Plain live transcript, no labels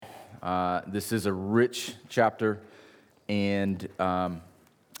This is a rich chapter, and I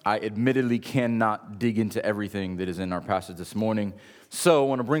admittedly cannot dig into everything that is in our passage this morning. So I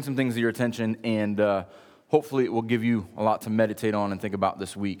want to bring some things to your attention, and hopefully it will give you a lot to meditate on and think about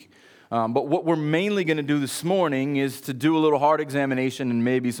this week. But what we're mainly going to do this morning is to do a little heart examination and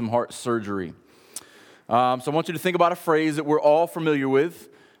maybe some heart surgery. So I want you to think about a phrase that we're all familiar with,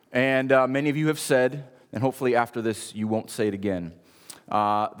 and many of you have said, and hopefully after this you won't say it again.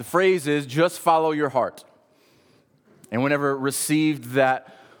 The phrase is, just follow your heart. And whenever received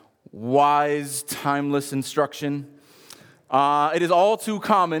that wise, timeless instruction, it is all too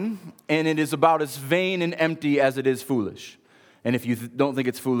common, and it is about as vain and empty as it is foolish. And if you don't think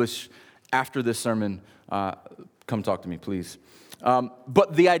it's foolish after this sermon, come talk to me, please.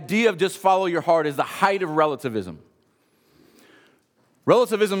 But the idea of just follow your heart is the height of relativism.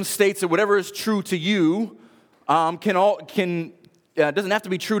 Relativism states that whatever is true to you doesn't have to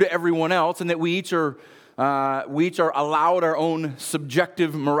be true to everyone else, and that we each are allowed our own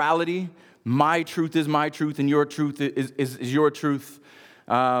subjective morality. My truth is my truth, and your truth is your truth.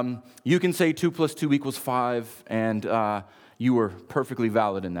 You can say 2 + 2 = 5, and you are perfectly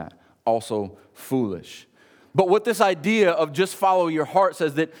valid in that. Also foolish. But what this idea of just follow your heart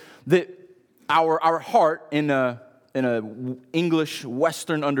says that our heart, in a English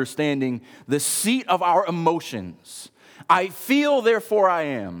Western understanding, the seat of our emotions. I feel, therefore I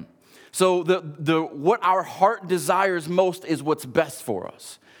am. So what our heart desires most is what's best for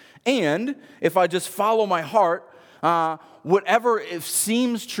us. And if I just follow my heart, whatever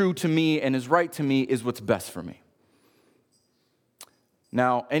seems true to me and is right to me is what's best for me.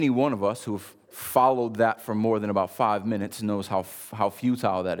 Now, any one of us who have followed that for more than about 5 minutes knows how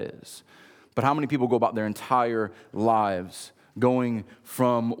futile that is. But how many people go about their entire lives going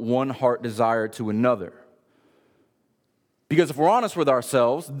from one heart desire to another? Because if we're honest with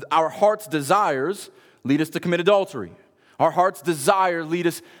ourselves, our heart's desires lead us to commit adultery. Our heart's desires lead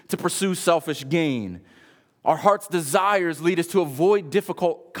us to pursue selfish gain. Our heart's desires lead us to avoid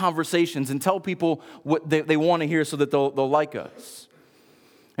difficult conversations and tell people what they want to hear so that they'll like us.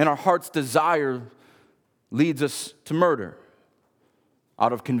 And our heart's desire leads us to murder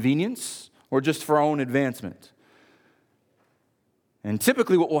out of convenience or just for our own advancement. And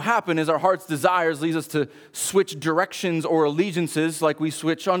typically what will happen is our heart's desires leads us to switch directions or allegiances like we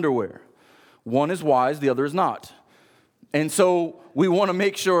switch underwear. One is wise, the other is not. And so we want to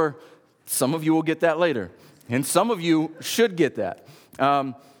make sure, some of you will get that later, and some of you should get that.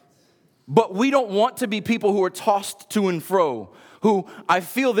 But we don't want to be people who are tossed to and fro, who I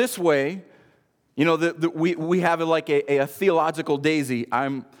feel this way. You know, we have like a theological daisy.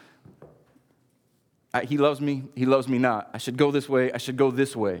 He loves me not. I should go this way, I should go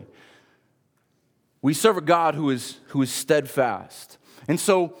this way. We serve a God who is steadfast. And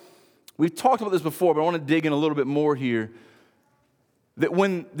so, we've talked about this before, but I want to dig in a little bit more here. That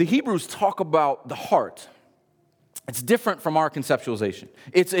when the Hebrews talk about the heart, it's different from our conceptualization.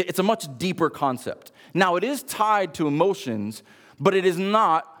 It's a much deeper concept. Now, it is tied to emotions, but it is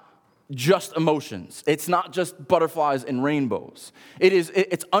not just emotions. It's not just butterflies and rainbows.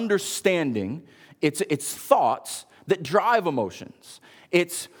 It's understanding. It's thoughts that drive emotions.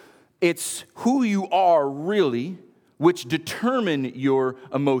 It's who you are really, which determine your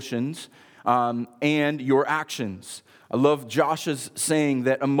emotions and your actions. I love Josh's saying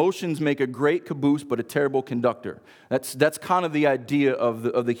that emotions make a great caboose, but a terrible conductor. That's kind of the idea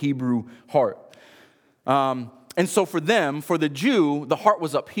of the Hebrew heart. And so for them, for the Jew, the heart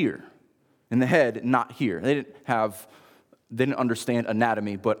was up here, and the head not here. They didn't understand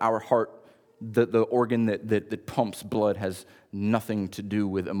anatomy, but our heart, the organ that pumps blood, has nothing to do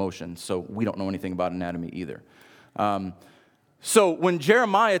with emotions. So we don't know anything about anatomy either. So when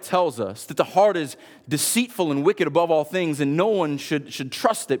Jeremiah tells us that the heart is deceitful and wicked above all things, and no one should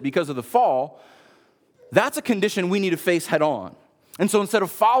trust it because of the fall, that's a condition we need to face head on. And so instead of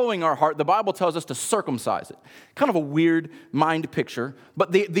following our heart, the Bible tells us to circumcise it. Kind of a weird mind picture,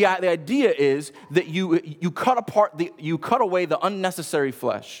 but the idea is that you cut away the unnecessary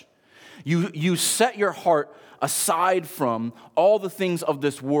flesh. You set your heart aside from all the things of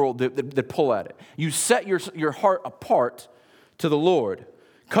this world that pull at it. You set your heart apart to the Lord.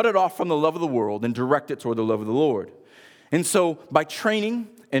 Cut it off from the love of the world and direct it toward the love of the Lord. And so by training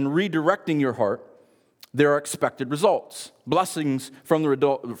and redirecting your heart, there are expected results, blessings from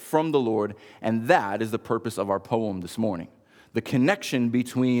the Lord, and that is the purpose of our poem this morning. The connection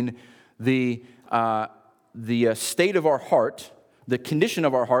between the state of our heart, the condition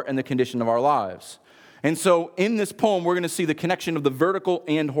of our heart, and the condition of our lives. And so in this poem, we're going to see the connection of the vertical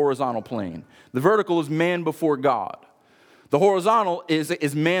and horizontal plane. The vertical is man before God. The horizontal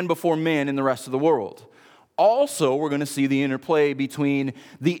is man before man in the rest of the world. Also, we're going to see the interplay between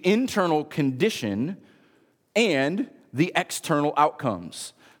the internal condition and the external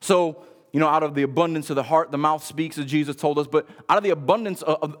outcomes. So, out of the abundance of the heart, the mouth speaks, as Jesus told us, but out of the abundance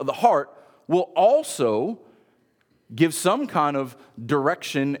of the heart will also give some kind of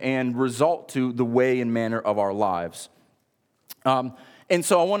direction and result to the way and manner of our lives. And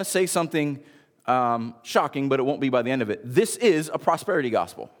so I want to say something shocking, but it won't be by the end of it. This is a prosperity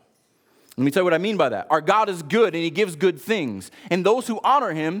gospel. Let me tell you what I mean by that. Our God is good, and he gives good things. And those who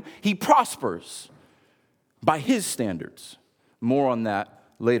honor him, he prospers by his standards. More on that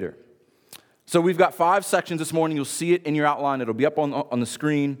later. So we've got 5 sections this morning. You'll see it in your outline. It'll be up on the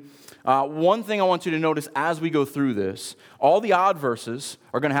screen. One thing I want you to notice as we go through this, all the odd verses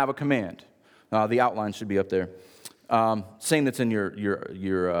are going to have a command. The outline should be up there. Same that's in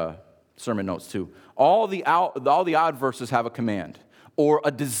your sermon notes too. All the odd verses have a command or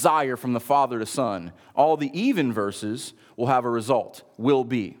a desire from the Father to Son. All the even verses will have a result, will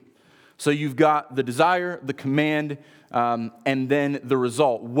be. So you've got the desire, the command, and then the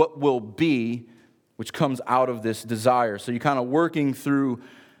result, what will be, which comes out of this desire. So you're kind of working through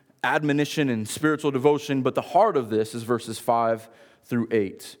admonition and spiritual devotion, but the heart of this is verses 5 through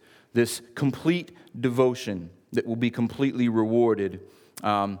 8. This complete devotion that will be completely rewarded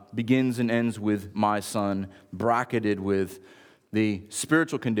begins and ends with my son, bracketed with the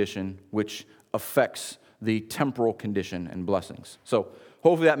spiritual condition, which affects the temporal condition and blessings. So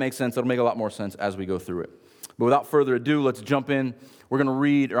hopefully that makes sense. It'll make a lot more sense as we go through it. But without further ado, let's jump in. I'm going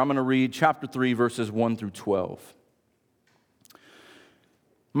to read chapter 3, verses 1 through 12.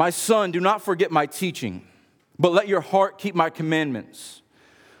 My son, do not forget my teaching, but let your heart keep my commandments.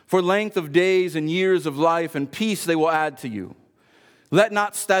 For length of days and years of life and peace they will add to you. Let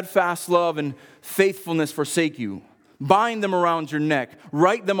not steadfast love and faithfulness forsake you. Bind them around your neck.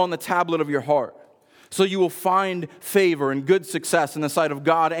 Write them on the tablet of your heart, so you will find favor and good success in the sight of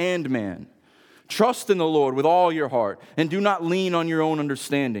God and man. Trust in the Lord with all your heart, and do not lean on your own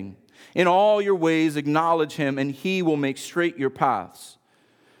understanding. In all your ways acknowledge him, and he will make straight your paths.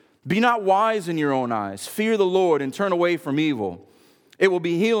 Be not wise in your own eyes. Fear the Lord and turn away from evil. It will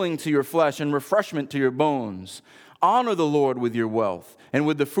be healing to your flesh and refreshment to your bones. Honor the Lord with your wealth and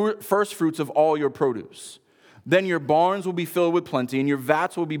with the first fruits of all your produce. Then your barns will be filled with plenty, and your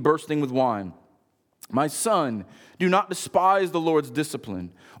vats will be bursting with wine. My son, do not despise the Lord's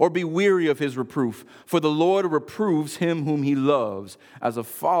discipline, or be weary of his reproof, for the Lord reproves him whom he loves, as a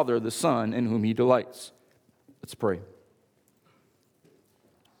father the son in whom he delights. Let's pray.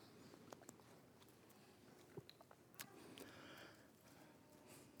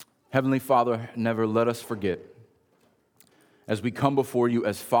 Heavenly Father, never let us forget, as we come before you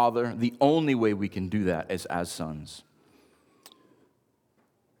as Father, the only way we can do that is as sons.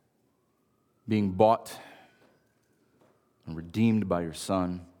 Being bought and redeemed by your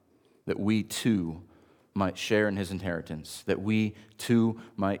Son, that we too might share in his inheritance, that we too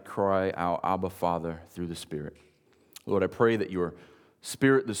might cry out, Abba, Father, through the Spirit. Lord, I pray that your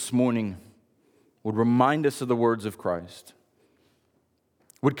Spirit this morning would remind us of the words of Christ,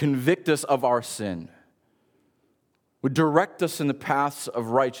 would convict us of our sin, would direct us in the paths of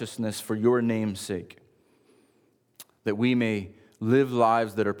righteousness for your name's sake, that we may live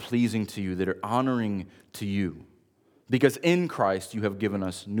lives that are pleasing to you, that are honoring to you, because in Christ you have given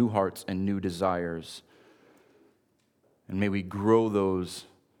us new hearts and new desires, and may we grow those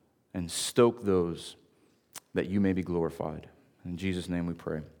and stoke those that you may be glorified. In Jesus' name we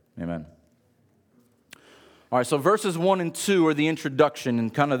pray. Amen. All right, so verses 1 and 2 are the introduction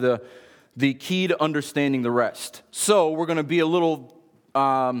and kind of the key to understanding the rest. So we're going to be a little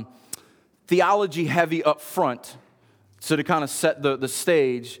theology heavy up front, so to kind of set the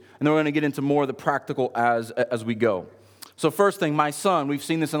stage, and then we're going to get into more of the practical as we go. So first thing, my son, we've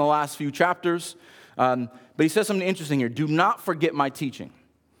seen this in the last few chapters, but he says something interesting here. Do not forget my teaching.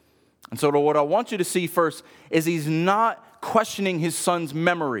 And so what I want you to see first is he's not questioning his son's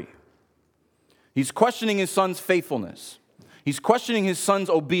memory. He's questioning his son's faithfulness. He's questioning his son's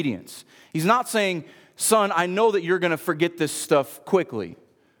obedience. He's not saying, son, I know that you're going to forget this stuff quickly,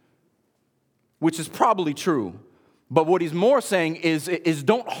 which is probably true. But what he's more saying is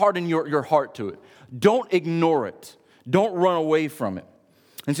don't harden your heart to it. Don't ignore it. Don't run away from it.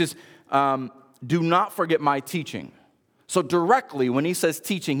 And he says, do not forget my teaching. So directly, when he says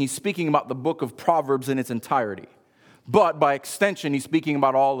teaching, he's speaking about the book of Proverbs in its entirety. But by extension, he's speaking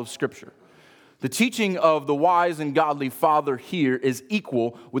about all of Scripture. The teaching of the wise and godly father here is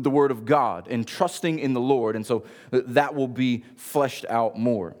equal with the word of God and trusting in the Lord. And so that will be fleshed out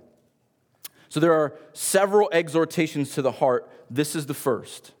more. So there are several exhortations to the heart. This is the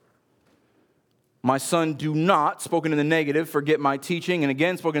first. My son, do not, spoken in the negative, forget my teaching, and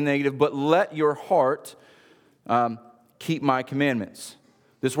again spoken in the negative, but let your heart keep my commandments.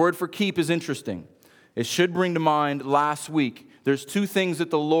 This word for keep is interesting. It should bring to mind last week. There's two things that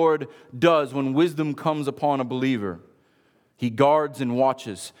the Lord does when wisdom comes upon a believer. He guards and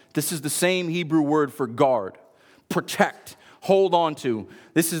watches. This is the same Hebrew word for guard, protect, hold on to.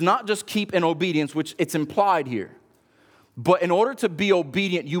 This is not just keep in obedience, which it's implied here. But in order to be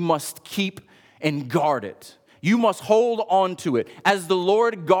obedient, you must keep and guard it. You must hold on to it. As the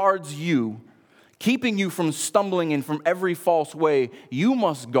Lord guards you, keeping you from stumbling and from every false way, you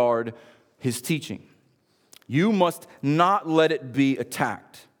must guard his teaching. You must not let it be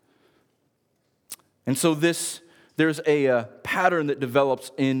attacked. And so there's a pattern that develops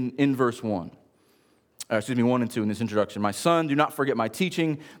in verse 1. 1 and 2 in this introduction. My son, do not forget my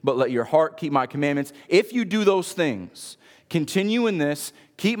teaching, but let your heart keep my commandments. If you do those things, continue in this,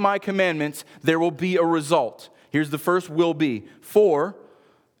 keep my commandments, there will be a result. Here's the first will be. For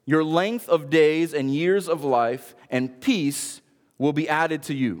your length of days and years of life and peace will be added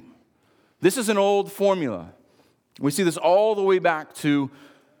to you. This is an old formula. We see this all the way back to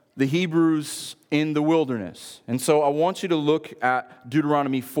the Hebrews in the wilderness. And so I want you to look at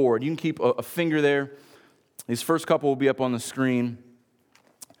Deuteronomy 4. You can keep a finger there. These first couple will be up on the screen.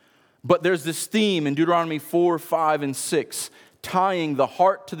 But there's this theme in Deuteronomy 4, 5, and 6, tying the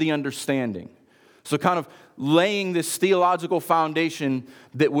heart to the understanding. So kind of laying this theological foundation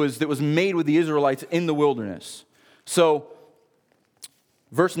that was made with the Israelites in the wilderness. So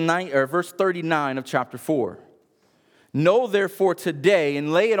verse 39 of chapter 4. Know therefore today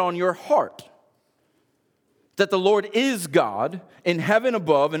and lay it on your heart that the Lord is God in heaven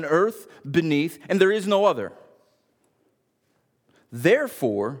above and earth beneath, and there is no other.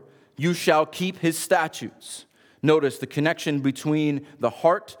 Therefore, you shall keep his statutes. Notice the connection between the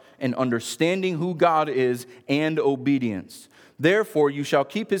heart and understanding who God is and obedience. Therefore, you shall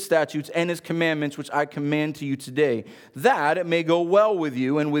keep his statutes and his commandments, which I command to you today, that it may go well with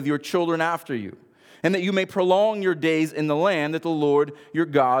you and with your children after you, and that you may prolong your days in the land that the Lord your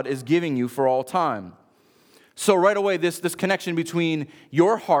God is giving you for all time. So right away, this connection between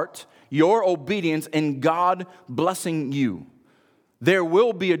your heart, your obedience, and God blessing you. There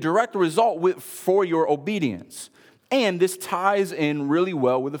will be a direct result for your obedience. And this ties in really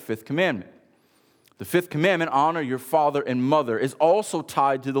well with the fifth commandment. The fifth commandment, honor your father and mother, is also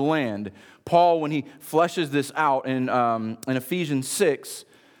tied to the land. Paul, when he fleshes this out in Ephesians 6,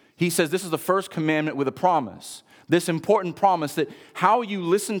 he says this is the first commandment with a promise. This important promise that how you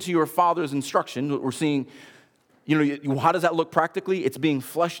listen to your father's instruction, we're seeing, how does that look practically? It's being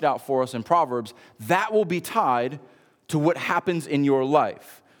fleshed out for us in Proverbs. That will be tied to what happens in your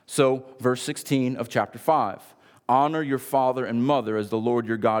life. So, verse 16 of chapter 5. Honor your father and mother as the Lord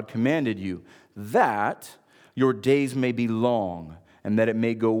your God commanded you, that your days may be long, and that it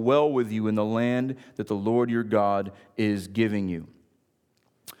may go well with you in the land that the Lord your God is giving you.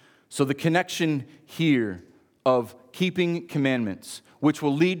 So the connection here of keeping commandments, which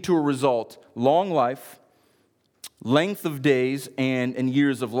will lead to a result, long life, length of days, and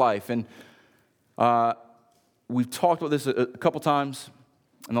years of life. And we've talked about this a couple times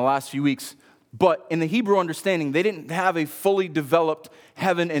in the last few weeks, but in the Hebrew understanding, they didn't have a fully developed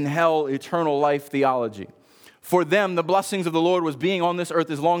heaven and hell, eternal life theology. For them, the blessings of the Lord was being on this earth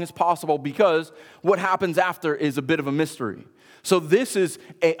as long as possible, because what happens after is a bit of a mystery. So this is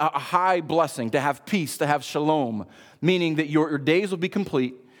a high blessing, to have peace, to have shalom, meaning that your days will be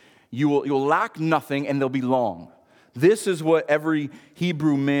complete, you'll lack nothing, and they'll be long. This is what every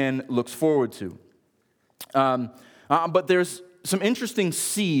Hebrew man looks forward to. But there's some interesting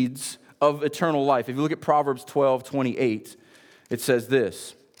seeds of eternal life. If you look at Proverbs 12:28, it says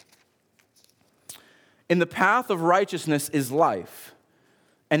this: in the path of righteousness is life,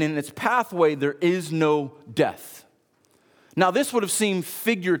 and in its pathway there is no death. Now, this would have seemed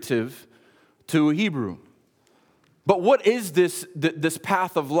figurative to a Hebrew. But what is this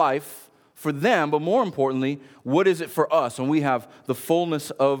path of life for them? But more importantly, what is it for us when we have the fullness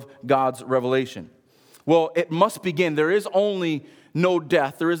of God's revelation? Well, it must begin. There is only no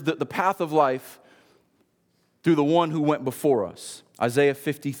death. There is the path of life through the one who went before us. Isaiah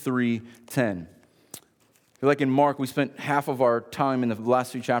 53:10. Like in Mark, we spent half of our time in the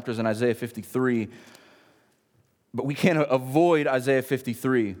last few chapters in Isaiah 53. But we can't avoid Isaiah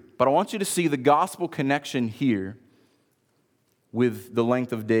 53. But I want you to see the gospel connection here with the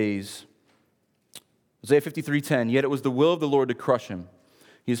length of days. Isaiah 53:10, yet it was the will of the Lord to crush him.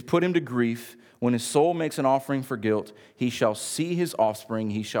 He has put him to grief. When his soul makes an offering for guilt, he shall see his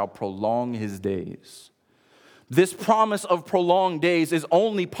offspring. He shall prolong his days. This promise of prolonged days is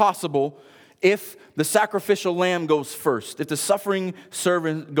only possible if the sacrificial lamb goes first, if the suffering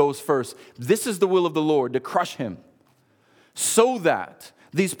servant goes first. This is the will of the Lord, to crush him, so that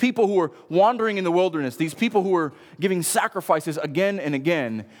these people who are wandering in the wilderness, these people who are giving sacrifices again and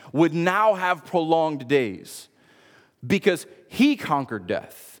again, would now have prolonged days, because he conquered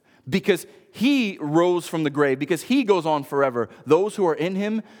death, because he rose from the grave, because he goes on forever. Those who are in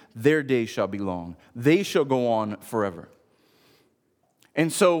him, their days shall be long. They shall go on forever.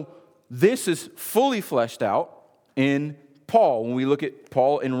 And so this is fully fleshed out in Paul when we look at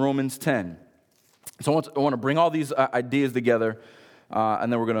Paul in Romans 10. So I want to bring all these ideas together,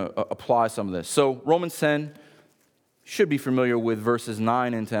 and then we're going to apply some of this. So Romans 10, should be familiar with verses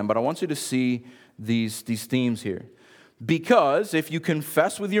 9 and 10, but I want you to see these themes here. Because if you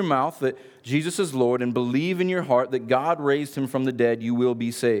confess with your mouth that Jesus is Lord and believe in your heart that God raised him from the dead, you will be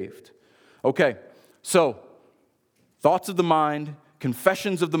saved. Okay, so thoughts of the mind,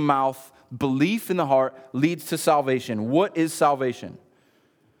 confessions of the mouth, belief in the heart leads to salvation. What is salvation?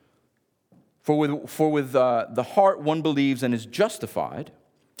 For with the heart one believes and is justified.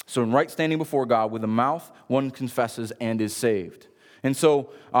 So in right standing before God, with the mouth one confesses and is saved. And so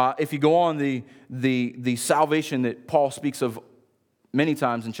if you go on, the salvation that Paul speaks of many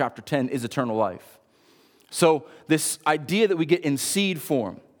times in chapter 10 is eternal life. So this idea that we get in seed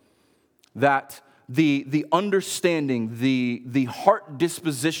form, that the understanding, the heart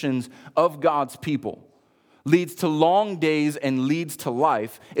dispositions of God's people leads to long days and leads to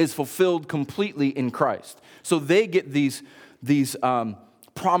life, is fulfilled completely in Christ. So they get these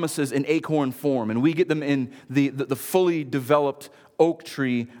promises in acorn form, and we get them in the fully developed oak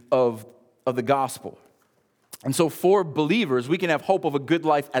tree of the gospel. And so for believers, we can have hope of a good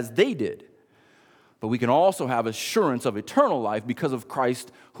life as they did, but we can also have assurance of eternal life because of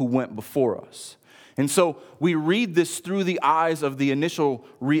Christ who went before us. And so we read this through the eyes of the initial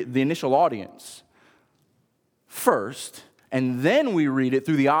audience first, and then we read it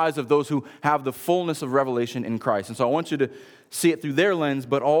through the eyes of those who have the fullness of revelation in Christ. And so I want you to see it through their lens,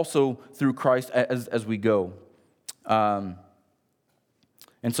 but also through Christ as we go.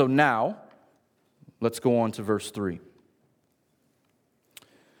 And so now, let's go on to verse 3.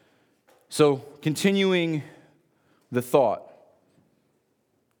 So, continuing the thought,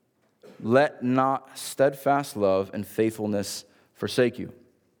 let not steadfast love and faithfulness forsake you.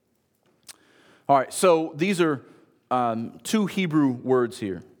 All right, so these are two Hebrew words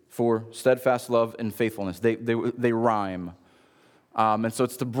here for steadfast love and faithfulness. They rhyme. And so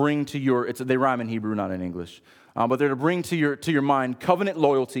it's to bring to your, they rhyme in Hebrew, not in English. But they're to bring to your mind covenant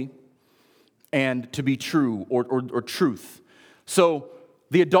loyalty and to be true or truth. So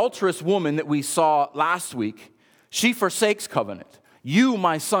the adulterous woman that we saw last week, she forsakes covenant. You,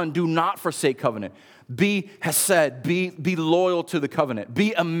 my son, do not forsake covenant. Be hesed, be loyal to the covenant.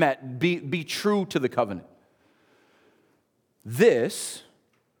 Be emet, be true to the covenant. This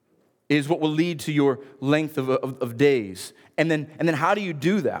is what will lead to your length of days. And then how do you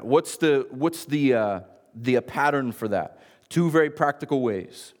do that? What's the pattern for that? Two very practical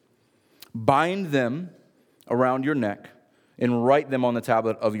ways. Bind them around your neck and write them on the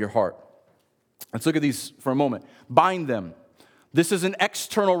tablet of your heart. Let's look at these for a moment. Bind them. This is an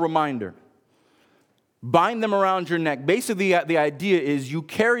external reminder. Bind them around your neck. Basically, the idea is you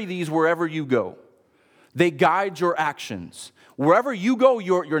carry these wherever you go. They guide your actions. Wherever you go,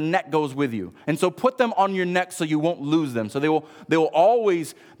 your neck goes with you. And so put them on your neck so you won't lose them. So they will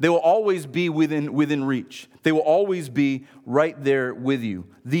always be within reach. They will always be right there with you.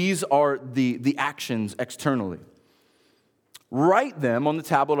 These are the actions externally. Write them on the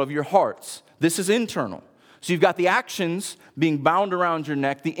tablet of your hearts. This is internal. So you've got the actions being bound around your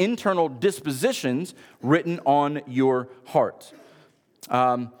neck, the internal dispositions written on your heart.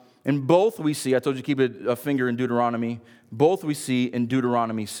 And both we see, I told you to keep a finger in Deuteronomy, both we see in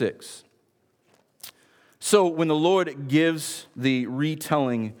Deuteronomy 6. So when the Lord gives the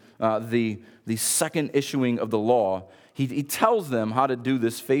retelling, the second issuing of the law, he tells them how to do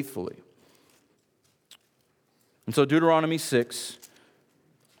this faithfully. And so Deuteronomy 6,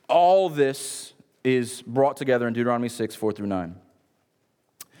 all this is brought together in Deuteronomy 6, 4 through 9.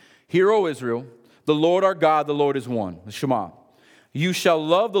 Hear, O Israel, the Lord our God, the Lord is one, the Shema. You shall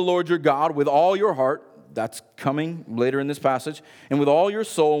love the Lord your God with all your heart, that's coming later in this passage, and with all your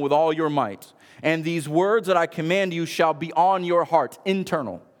soul and with all your might. And these words that I command you shall be on your heart,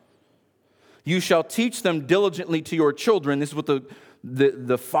 internal. You shall teach them diligently to your children. This is what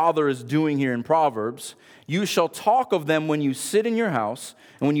the Father is doing here in Proverbs. You shall talk of them when you sit in your house,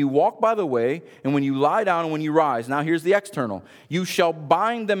 and when you walk by the way, and when you lie down, and when you rise. Now here's the external. You shall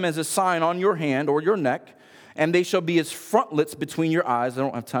bind them as a sign on your hand or your neck, and they shall be as frontlets between your eyes. I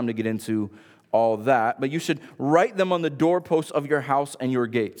don't have time to get into all that, but you should write them on the doorposts of your house and your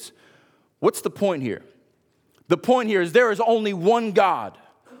gates. What's the point here? The point here is there is only one God.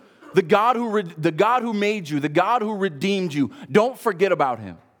 The God who made you, the God who redeemed you. Don't forget about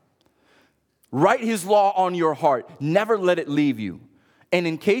him. Write his law on your heart. Never let it leave you. And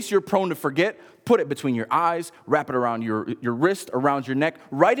in case you're prone to forget, put it between your eyes, wrap it around your wrist, around your neck.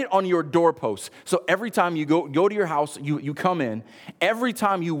 Write it on your doorposts. So every time you go to your house, you come in. Every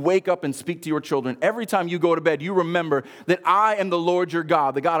time you wake up and speak to your children, every time you go to bed, you remember that I am the Lord your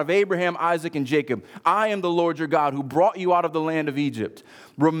God, the God of Abraham, Isaac, and Jacob. I am the Lord your God who brought you out of the land of Egypt.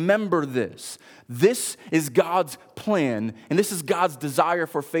 Remember this. This is God's plan, and this is God's desire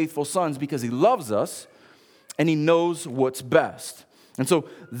for faithful sons because he loves us and he knows what's best. And so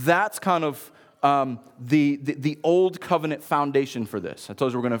that's kind of the old covenant foundation for this. I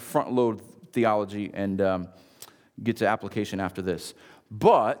told you we're going to front load theology and get to application after this.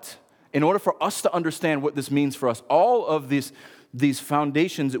 But in order for us to understand what this means for us, all of these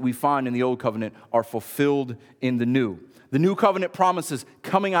foundations that we find in the old covenant are fulfilled in the new. The new covenant promises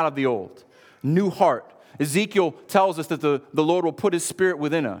coming out of the old. New heart. Ezekiel tells us that the Lord will put his spirit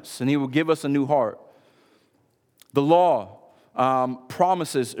within us and he will give us a new heart. The law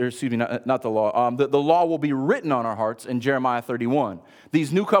promises, or excuse me, not the law. The law will be written on our hearts in Jeremiah 31.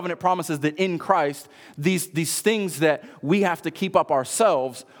 These new covenant promises that in Christ, these things that we have to keep up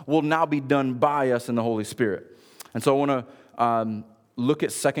ourselves will now be done by us in the Holy Spirit. And so I want to look at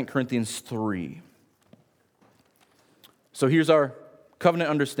 2 Corinthians 3. So here's our covenant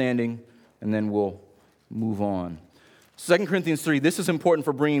understanding, and then we'll move on. 2 Corinthians 3, this is important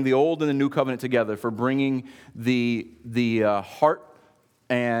for bringing the old and the new covenant together, for bringing the heart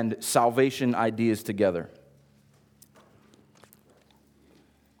and salvation ideas together.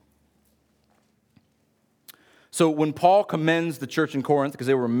 So when Paul commends the church in Corinth, because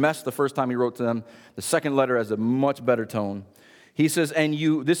they were a mess the first time he wrote to them, the second letter has a much better tone. He says,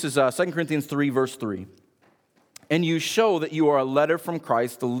 this is 2 Corinthians 3, verse 3. And you show that you are a letter from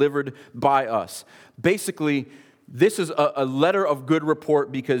Christ delivered by us. Basically, this is a letter of good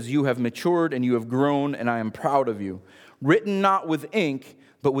report because you have matured and you have grown, and I am proud of you. Written not with ink,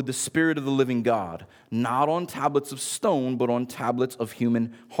 but with the Spirit of the living God. Not on tablets of stone, but on tablets of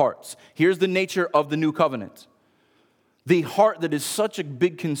human hearts. Here's the nature of the new covenant. The heart that is such a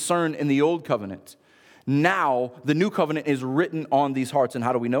big concern in the old covenant. Now, the new covenant is written on these hearts. And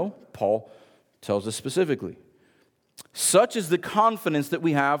how do we know? Paul tells us specifically. Such is the confidence that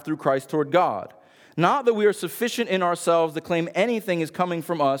we have through Christ toward God. Not that we are sufficient in ourselves to claim anything is coming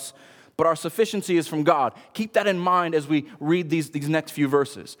from us, but our sufficiency is from God. Keep that in mind as we read these next few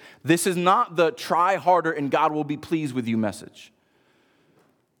verses. This is not the try harder and God will be pleased with you message.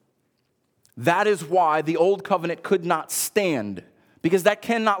 That is why the old covenant could not stand, because that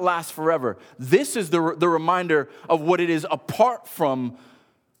cannot last forever. This is the reminder of what it is apart from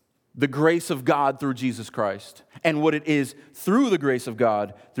the grace of God through Jesus Christ, and what it is through the grace of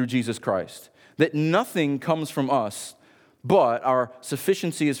God through Jesus Christ. That nothing comes from us, but our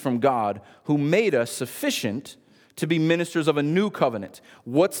sufficiency is from God, who made us sufficient to be ministers of a new covenant.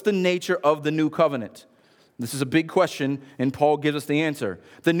 What's the nature of the new covenant? This is a big question, and Paul gives us the answer.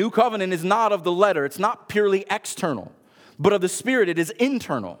 The new covenant is not of the letter. It's not purely external, but of the Spirit. It is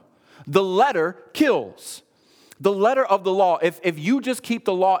internal. The letter kills. The letter of the law, if you just keep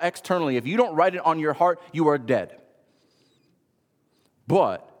the law externally, if you don't write it on your heart, you are dead.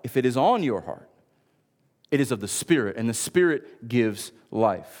 But if it is on your heart, it is of the Spirit, and the Spirit gives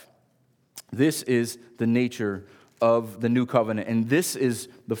life. This is the nature of the new covenant, and this is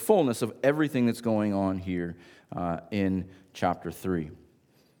the fullness of everything that's going on here in chapter 3.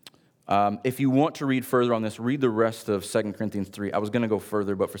 If you want to read further on this, read the rest of 2 Corinthians 3. I was going to go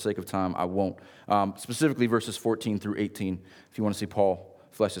further, but for sake of time, I won't. Specifically verses 14 through 18, if you want to see Paul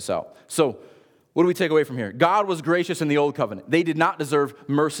flesh this out. So, what do we take away from here? God was gracious in the old covenant. They did not deserve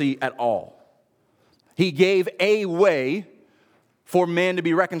mercy at all. He gave a way for man to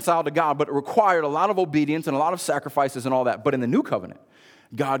be reconciled to God, but it required a lot of obedience and a lot of sacrifices and all that. But in the new covenant,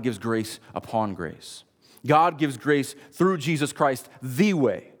 God gives grace upon grace. God gives grace through Jesus Christ the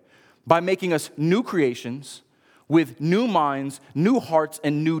way, by making us new creations with new minds, new hearts,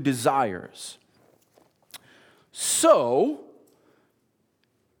 and new desires. So,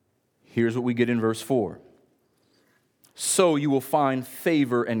 here's what we get in verse 4. So you will find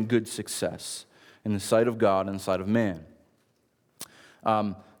favor and good success in the sight of God and the sight of man.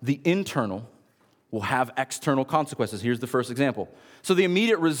 the internal will have external consequences. Here's the first example. So the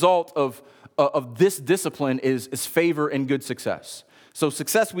immediate result of this discipline is favor and good success. So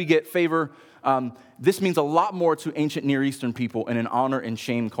success, we get favor. This means a lot more to ancient Near Eastern people in an honor and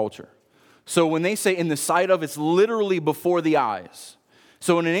shame culture. So when they say in the sight of, it's literally before the eyes.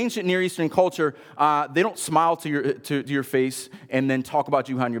 So in an ancient Near Eastern culture, they don't smile to your face and then talk about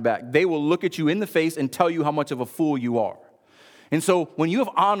you behind your back. They will look at you in the face and tell you how much of a fool you are. And so when you have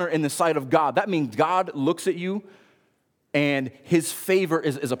honor in the sight of God, that means God looks at you and his favor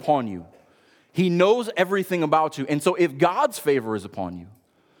is upon you. He knows everything about you. And so if God's favor is upon you,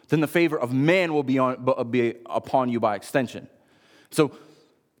 then the favor of man will be upon you by extension. So,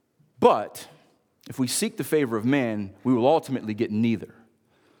 but if we seek the favor of man, we will ultimately get neither.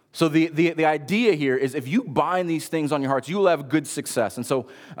 So the idea here is if you bind these things on your hearts, you will have good success. And so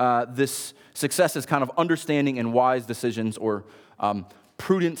this success is kind of understanding and wise decisions or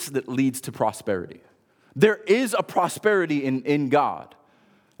prudence that leads to prosperity. There is a prosperity in God.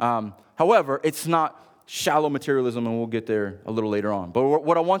 However, it's not shallow materialism, and we'll get there a little later on. But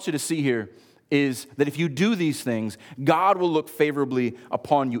what I want you to see here is that if you do these things, God will look favorably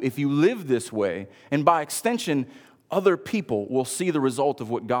upon you if you live this way. And by extension, other people will see the result of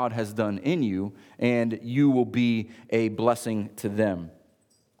what God has done in you, and you will be a blessing to them.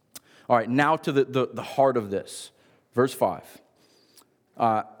 All right, now to the heart of this. Verse 5.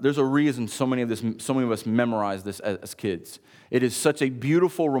 There's a reason so many of us memorize this as kids. It is such a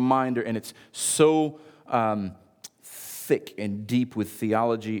beautiful reminder, and it's so thick and deep with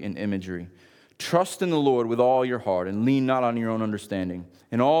theology and imagery. Trust in the Lord with all your heart and lean not on your own understanding.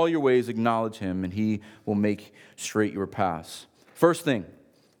 In all your ways acknowledge him, and he will make straight your paths. First thing,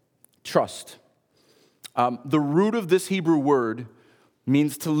 trust. The root of this Hebrew word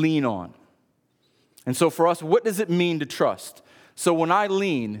means to lean on. And so for us, what does it mean to trust? So when I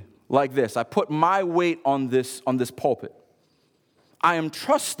lean like this, I put my weight on this pulpit. I am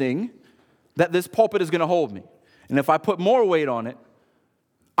trusting that this pulpit is going to hold me. And if I put more weight on it,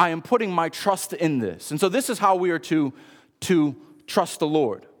 I am putting my trust in this. And so this is how we are to trust the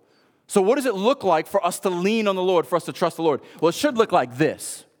Lord. So what does it look like for us to lean on the Lord, for us to trust the Lord? Well, it should look like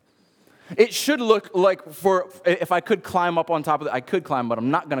this. It should look like if I could climb up on top of it, I could climb, but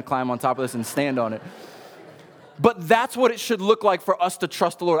I'm not going to climb on top of this and stand on it. But that's what it should look like for us to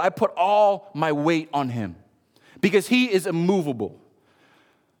trust the Lord. I put all my weight on him because he is immovable.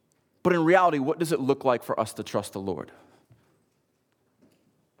 But in reality, what does it look like for us to trust the Lord?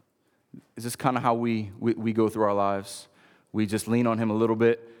 Is this kind of how we go through our lives? We just lean on him a little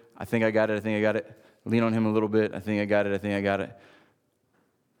bit. I think I got it. I think I got it. Lean on him a little bit. I think I got it. I think I got it.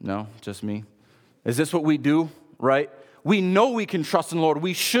 No, just me. Is this what we do, right? We know we can trust in the Lord.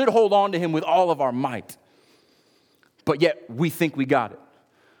 We should hold on to him with all of our might. But yet, we think we got it.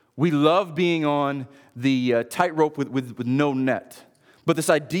 We love being on the tightrope with no net. But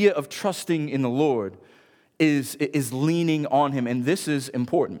this idea of trusting in the Lord is leaning on him. And this is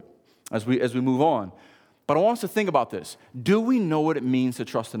important as we move on. But I want us to think about this. Do we know what it means to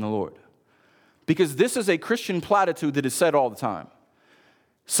trust in the Lord? Because this is a Christian platitude that is said all the time.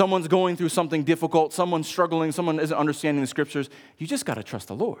 Someone's going through something difficult, someone's struggling, someone isn't understanding the scriptures. You just got to trust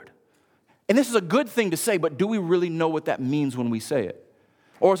the Lord. And this is a good thing to say, but do we really know what that means when we say it?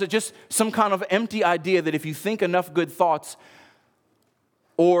 Or is it just some kind of empty idea that if you think enough good thoughts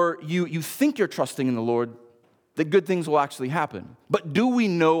or you think you're trusting in the Lord, that good things will actually happen? But do we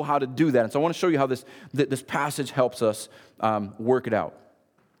know how to do that? And so I want to show you how this passage helps us work it out.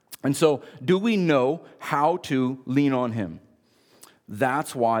 And so, do we know how to lean on him?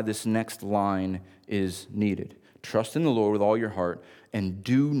 That's why this next line is needed. Trust in the Lord with all your heart and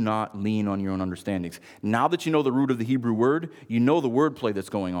do not lean on your own understandings. Now that you know the root of the Hebrew word, you know the wordplay that's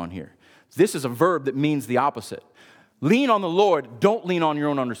going on here. This is a verb that means the opposite. Lean on the Lord, don't lean on your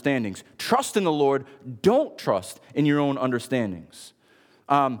own understandings. Trust in the Lord, don't trust in your own understandings.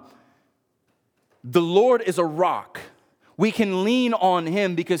 The Lord is a rock. We can lean on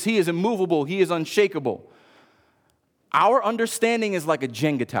him because he is immovable, he is unshakable. Our understanding is like a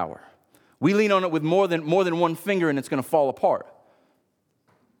Jenga tower. We lean on it with more than one finger and it's going to fall apart.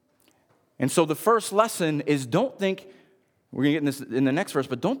 And so the first lesson is don't think, we're going to get in this in the next verse,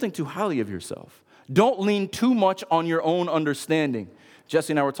 but don't think too highly of yourself. Don't lean too much on your own understanding.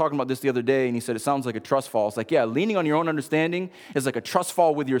 Jesse and I were talking about this the other day, and he said it sounds like a trust fall. It's like, yeah, leaning on your own understanding is like a trust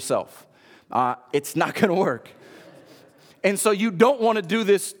fall with yourself. It's not going to work. And so you don't want to do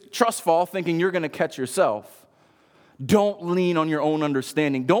this trust fall thinking you're going to catch yourself. Don't lean on your own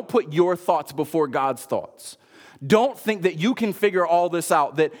understanding. Don't put your thoughts before God's thoughts. Don't think that you can figure all this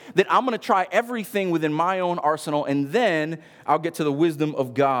out, that I'm going to try everything within my own arsenal, and then I'll get to the wisdom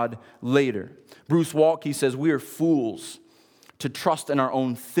of God later. Bruce Waltke says, we are fools to trust in our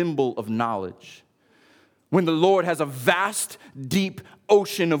own thimble of knowledge, when the Lord has a vast, deep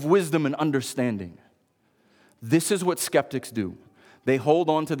ocean of wisdom and understanding. This is what skeptics do. They hold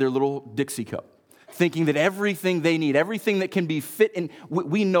on to their little Dixie cup, thinking that everything they need, everything that can be fit in,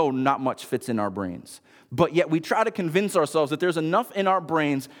 we know not much fits in our brains. But yet we try to convince ourselves that there's enough in our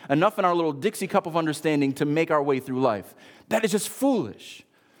brains, enough in our little Dixie cup of understanding to make our way through life. That is just foolish.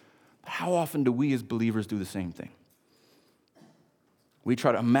 But how often do we as believers do the same thing? We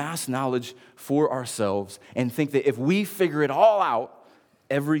try to amass knowledge for ourselves and think that if we figure it all out,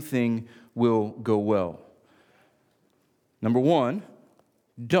 everything will go well. Number one,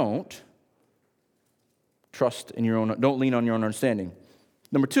 don't lean on your own understanding.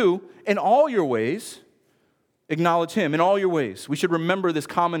 Number two, in all your ways, acknowledge him. In all your ways. We should remember this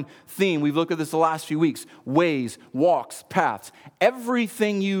common theme. We've looked at this the last few weeks. Ways, walks, paths.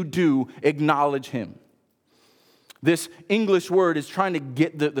 Everything you do, acknowledge him. This English word is trying to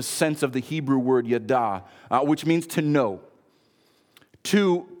get the sense of the Hebrew word yada, which means to know.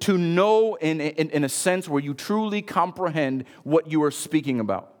 To know in a sense where you truly comprehend what you are speaking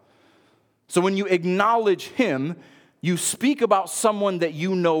about. So when you acknowledge him, you speak about someone that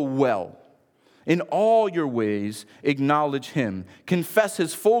you know well. In all your ways, acknowledge him. Confess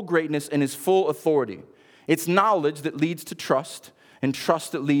his full greatness and his full authority. It's knowledge that leads to trust, and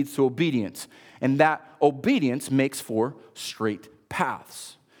trust that leads to obedience. And that obedience makes for straight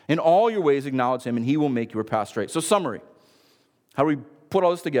paths. In all your ways, acknowledge him, and he will make your path straight. So summary, how do we put all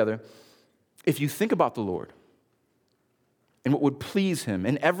this together? If you think about the Lord and what would please him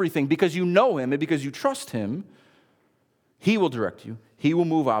and everything, because you know him and because you trust him, he will direct you. He will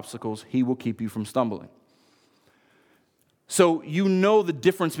move obstacles. He will keep you from stumbling. So you know the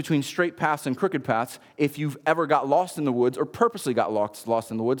difference between straight paths and crooked paths if you've ever got lost in the woods or purposely got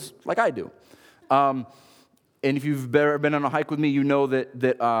lost in the woods like I do. And if you've ever been on a hike with me, you know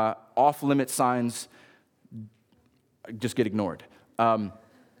that off-limit signs just get ignored.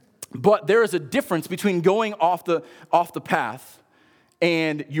 But there is a difference between going off the path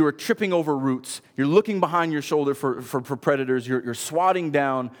and you're tripping over roots. You're looking behind your shoulder for predators. You're swatting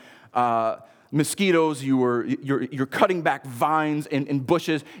down mosquitoes. You're cutting back vines and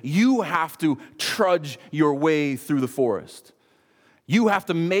bushes. You have to trudge your way through the forest. You have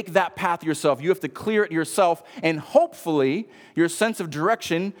to make that path yourself. You have to clear it yourself. And hopefully, your sense of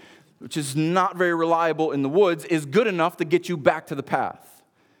direction, which is not very reliable in the woods, is good enough to get you back to the path.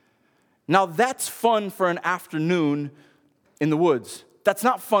 Now, that's fun for an afternoon in the woods. That's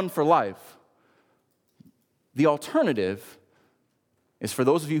not fun for life. The alternative is for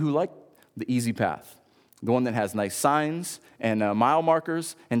those of you who like the easy path, the one that has nice signs and mile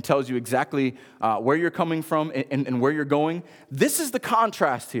markers and tells you exactly where you're coming from and where you're going. This is the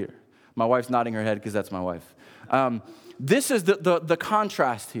contrast here. My wife's nodding her head because that's my wife. This is the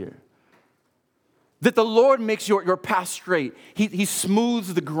contrast here. That the Lord makes your path straight. He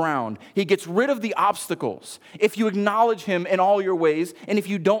smooths the ground. He gets rid of the obstacles. If you acknowledge him in all your ways, and if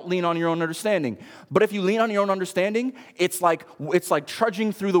you don't lean on your own understanding. But if you lean on your own understanding, it's like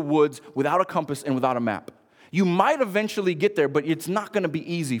trudging through the woods without a compass and without a map. You might eventually get there, but it's not going to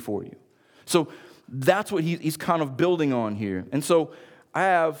be easy for you. So that's what he's kind of building on here. And so I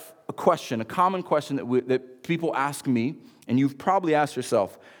have a common question that people ask me, and you've probably asked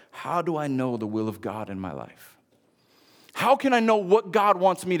yourself. How do I know the will of God in my life? How can I know what God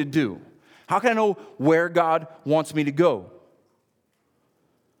wants me to do? How can I know where God wants me to go?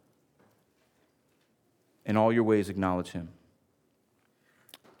 In all your ways, acknowledge him.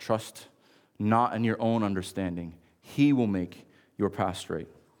 Trust not in your own understanding. He will make your path straight.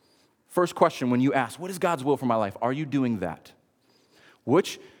 First question, when you ask, what is God's will for my life? Are you doing that?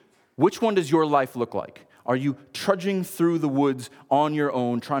 Which one does your life look like? Are you trudging through the woods on your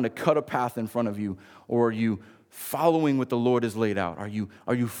own, trying to cut a path in front of you? Or are you following what the Lord has laid out? Are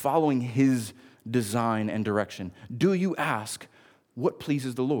you following his design and direction? Do you ask, what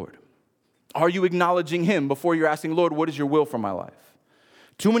pleases the Lord? Are you acknowledging him before you're asking, Lord, what is your will for my life?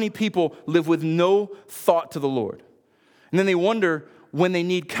 Too many people live with no thought to the Lord. And then they wonder when they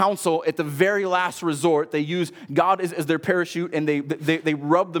need counsel at the very last resort. They use God as their parachute, and they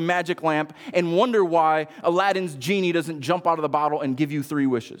rub the magic lamp and wonder why Aladdin's genie doesn't jump out of the bottle and give you 3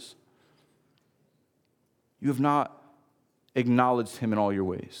 wishes. You have not acknowledged him in all your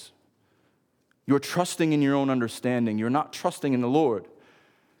ways. You're trusting in your own understanding. You're not trusting in the Lord.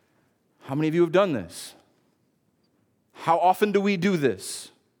 How many of you have done this? How often do we do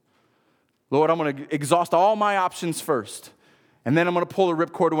this? Lord, I'm going to exhaust all my options first, and then I'm going to pull the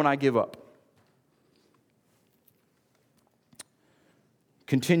ripcord when I give up.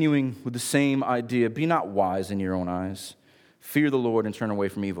 Continuing with the same idea, be not wise in your own eyes. Fear the Lord and turn away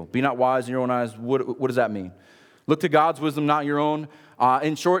from evil. Be not wise in your own eyes. What does that mean? Look to God's wisdom, not your own.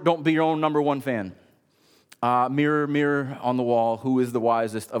 In short, don't be your own number one fan. Mirror, mirror on the wall, who is the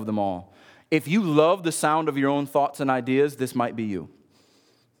wisest of them all? If you love the sound of your own thoughts and ideas, this might be you.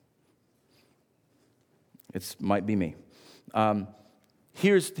 It might be me.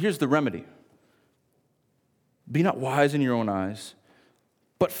 Here's the remedy. Be not wise in your own eyes,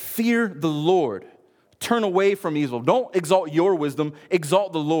 but fear the Lord. Turn away from evil. Don't exalt your wisdom,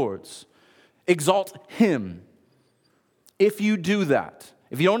 exalt the Lord's. Exalt Him. If you do that,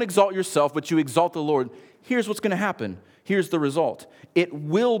 if you don't exalt yourself, but you exalt the Lord, here's what's going to happen. Here's the result. It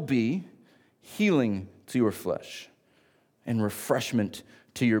will be healing to your flesh and refreshment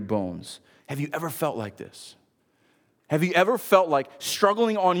to your bones. Have you ever felt like this? Have you ever felt like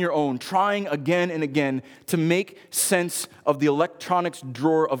struggling on your own, trying again and again to make sense of the electronics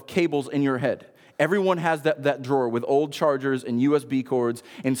drawer of cables in your head? Everyone has that drawer with old chargers and USB cords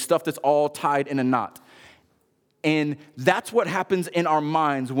and stuff that's all tied in a knot. And that's what happens in our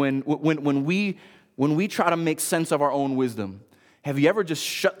minds when we try to make sense of our own wisdom. Have you ever just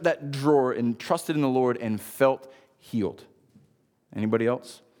shut that drawer and trusted in the Lord and felt healed? Anybody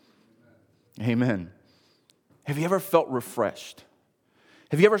else? Amen. Have you ever felt refreshed?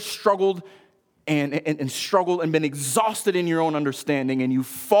 Have you ever struggled and struggled and been exhausted in your own understanding, and you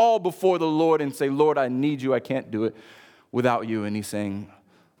fall before the Lord and say, Lord, I need you. I can't do it without you. And He's saying,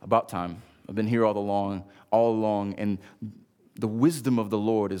 about time. I've been here all along. And the wisdom of the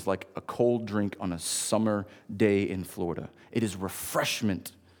Lord is like a cold drink on a summer day in Florida. It is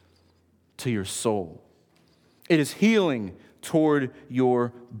refreshment to your soul. It is healing toward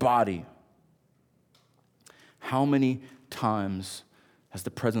your body. How many times has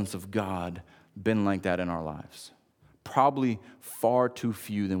the presence of God been like that in our lives? Probably far too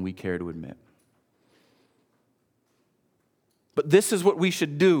few than we care to admit. But this is what we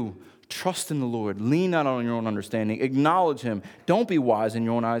should do. Trust in the Lord. Lean not on your own understanding. Acknowledge Him. Don't be wise in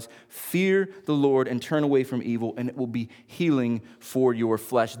your own eyes. Fear the Lord and turn away from evil, and it will be healing for your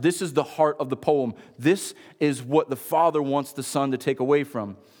flesh. This is the heart of the poem. This is what the Father wants the Son to take away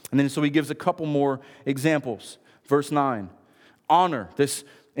from. And then so He gives a couple more examples. Verse 9. Honor, this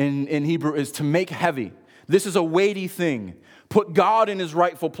in Hebrew is to make heavy. This is a weighty thing. Put God in His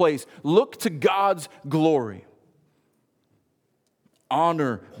rightful place. Look to God's glory.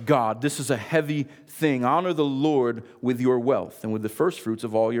 Honor God. This is a heavy thing. Honor the Lord with your wealth and with the first fruits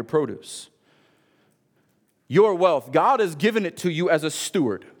of all your produce. Your wealth, God has given it to you as a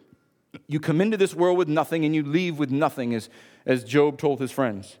steward. You come into this world with nothing and you leave with nothing, as Job told his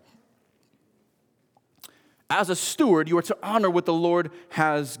friends. As a steward, you are to honor what the Lord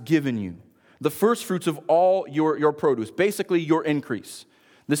has given you. The first fruits of all your produce, basically your increase.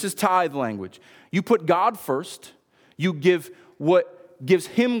 This is tithe language. You put God first. You give what gives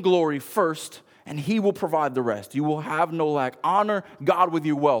Him glory first, and He will provide the rest. You will have no lack. Honor God with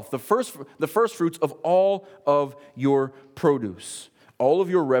your wealth, the first fruits of all of your produce, all of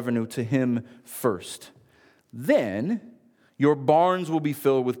your revenue to Him first. Then your barns will be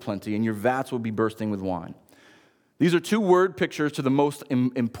filled with plenty, and your vats will be bursting with wine. These are two word pictures to the most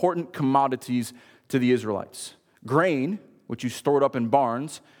important commodities to the Israelites. Grain, which you stored up in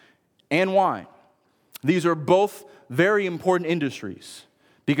barns, and wine. These are both very important industries,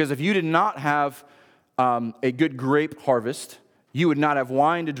 because if you did not have a good grape harvest, you would not have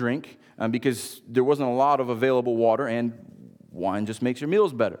wine to drink, because there wasn't a lot of available water, and wine just makes your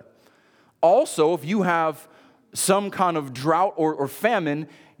meals better. Also, if you have some kind of drought or famine,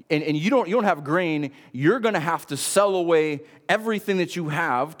 and you don't have grain, you're going to have to sell away everything that you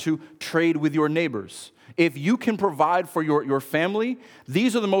have to trade with your neighbors. If you can provide for your family,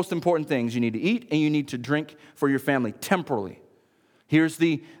 these are the most important things. You need to eat and you need to drink for your family temporally. Here's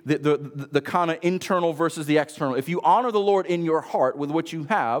the kind of internal versus the external. If you honor the Lord in your heart with what you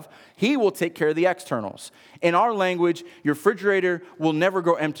have, He will take care of the externals. In our language, your refrigerator will never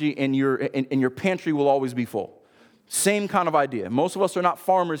go empty and your pantry will always be full. Same kind of idea. Most of us are not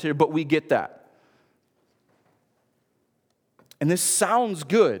farmers here, but we get that. And this sounds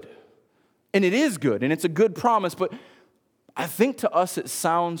good. And it is good, and it's a good promise, but I think to us it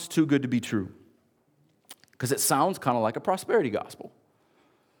sounds too good to be true, because it sounds kind of like a prosperity gospel.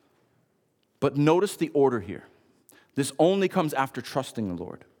 But notice the order here. This only comes after trusting the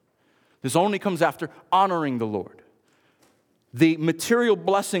Lord. This only comes after honoring the Lord. The material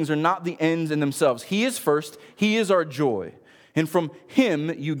blessings are not the ends in themselves. He is first. He is our joy. And from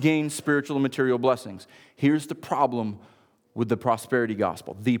him you gain spiritual and material blessings. Here's the problem with the prosperity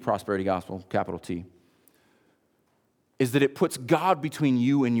gospel, capital T, is that it puts God between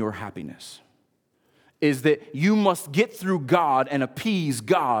you and your happiness. Is that you must get through God and appease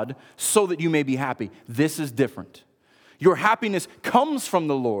God so that you may be happy. This is different. Your happiness comes from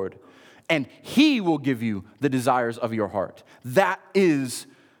the Lord, and he will give you the desires of your heart. That is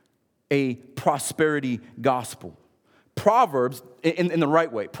a prosperity gospel. Proverbs, in the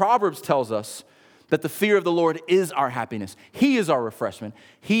right way, Proverbs tells us that the fear of the Lord is our happiness. He is our refreshment.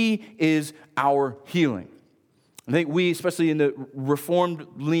 He is our healing. I think we, especially in the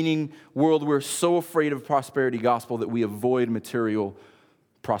reformed-leaning world, we're so afraid of prosperity gospel that we avoid material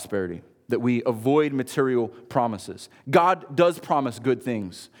prosperity, that we avoid material promises. God does promise good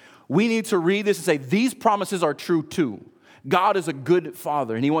things. We need to read this and say, these promises are true too. God is a good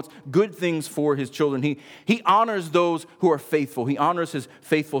father, and he wants good things for his children. He honors those who are faithful. He honors his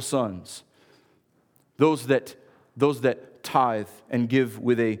faithful sons, those that tithe and give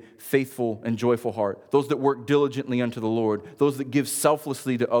with a faithful and joyful heart, those that work diligently unto the Lord, those that give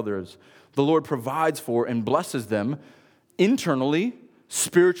selflessly to others. The Lord provides for and blesses them internally,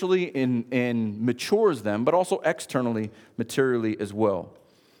 spiritually, and matures them, but also externally, materially as well.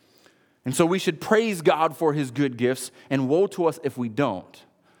 And so we should praise God for his good gifts, and woe to us if we don't.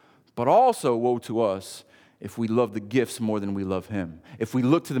 But also woe to us if we love the gifts more than we love him. If we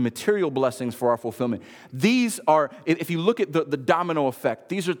look to the material blessings for our fulfillment. These are, if you look at the domino effect,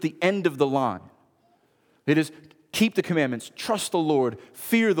 these are at the end of the line. It is keep the commandments, trust the Lord,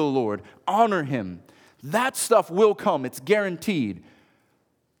 fear the Lord, honor him. That stuff will come, it's guaranteed.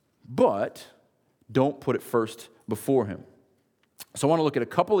 But don't put it first before him. So I want to look at a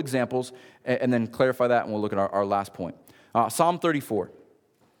couple examples and then clarify that, and we'll look at our last point. Psalm 34.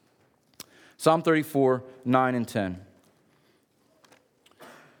 Psalm 34, 9 and 10. And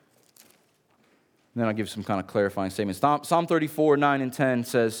then I'll give some kind of clarifying statements. Psalm 34, 9 and 10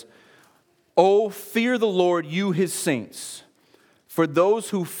 says, "Oh, fear the Lord, you his saints, for those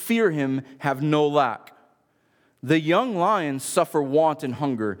who fear him have no lack. The young lions suffer want and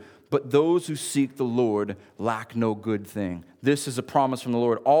hunger, but those who seek the Lord lack no good thing." This is a promise from the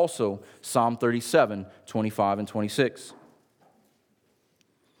Lord. Also, Psalm 37, 25 and 26.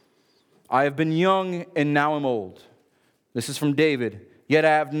 "I have been young and now am old." This is from David. "Yet I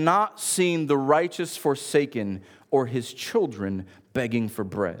have not seen the righteous forsaken or his children begging for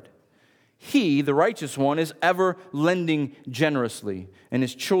bread. He, the righteous one, is ever lending generously, and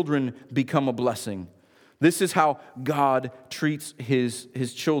his children become a blessing." This is how God treats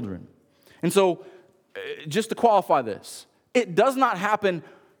his children. And so, just to qualify this, it does not happen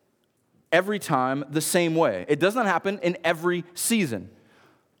every time the same way. It does not happen in every season.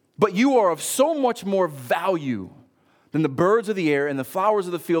 But you are of so much more value than the birds of the air and the flowers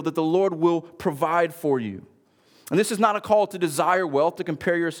of the field that the Lord will provide for you. And this is not a call to desire wealth, to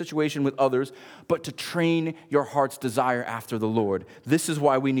compare your situation with others, but to train your heart's desire after the Lord. This is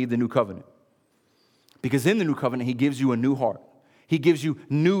why we need the new covenant. Because in the new covenant, he gives you a new heart. He gives you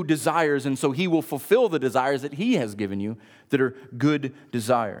new desires, and so he will fulfill the desires that he has given you that are good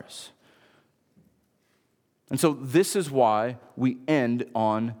desires. And so this is why we end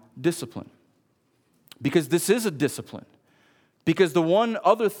on discipline. Because this is a discipline. Because the one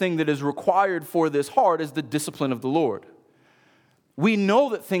other thing that is required for this heart is the discipline of the Lord. We know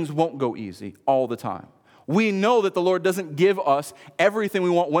that things won't go easy all the time. We know that the Lord doesn't give us everything we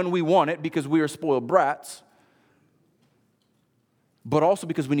want when we want it because we are spoiled brats. But also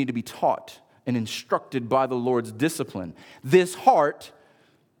because we need to be taught and instructed by the Lord's discipline. This heart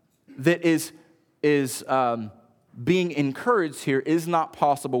that is being encouraged here is not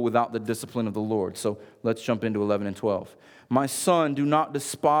possible without the discipline of the Lord. So let's jump into 11 and 12. "My son, do not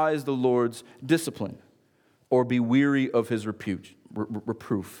despise the Lord's discipline or be weary of his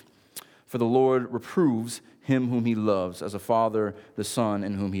reproof. For the Lord reproves him whom he loves, as a father the son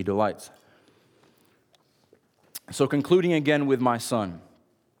in whom he delights." So concluding again with my son,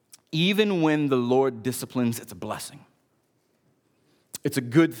 even when the Lord disciplines, it's a blessing. It's a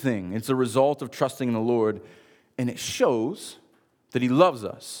good thing. It's a result of trusting in the Lord, and it shows that he loves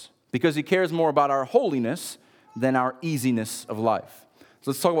us because he cares more about our holiness than our easiness of life.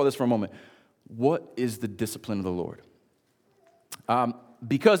 So let's talk about this for a moment. What is the discipline of the Lord?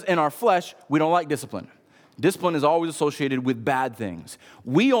 Because in our flesh, we don't like discipline. Discipline is always associated with bad things.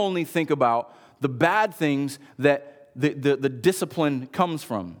 We only think about the bad things that the discipline comes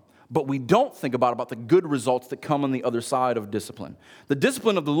from. But we don't think about the good results that come on the other side of discipline. The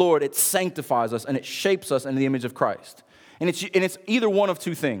discipline of the Lord, it sanctifies us and it shapes us into the image of Christ. And it's either one of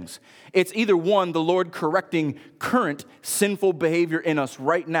two things. It's either one, the Lord correcting current sinful behavior in us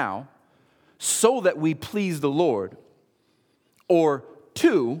right now so that we please the Lord. Or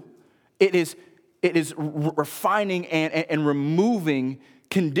two, it is refining and removing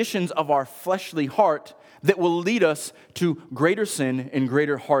conditions of our fleshly heart that will lead us to greater sin and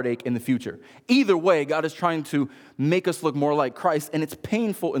greater heartache in the future. Either way, God is trying to make us look more like Christ, and it's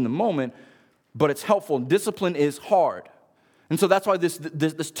painful in the moment, but it's helpful. Discipline is hard. And so that's why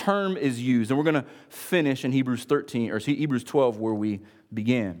this term is used. And we're going to finish in Hebrews 12 where we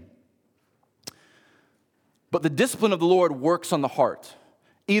began. But the discipline of the Lord works on the heart,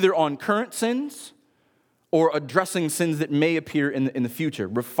 either on current sins or addressing sins that may appear in the future,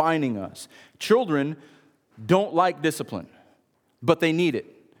 refining us. Children don't like discipline, but they need it.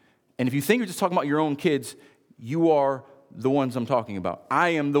 And if you think you're just talking about your own kids, you are the ones I'm talking about. I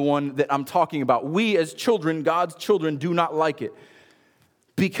am the one that I'm talking about. We as children, God's children, do not like it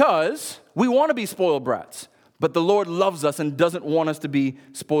because we want to be spoiled brats. But the Lord loves us and doesn't want us to be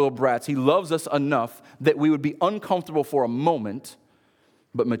spoiled brats. He loves us enough that we would be uncomfortable for a moment,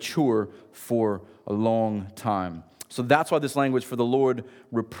 but mature for a long time. So that's why this language, for the Lord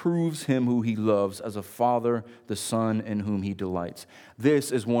reproves him who he loves as a father, the son in whom he delights.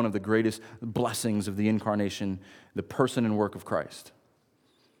 This is one of the greatest blessings of the incarnation, the person and work of Christ,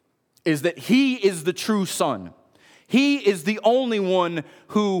 is that he is the true son. He is the only one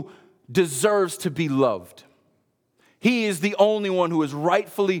who deserves to be loved. He is the only one who is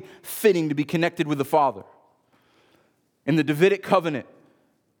rightfully fitting to be connected with the Father. In the Davidic covenant,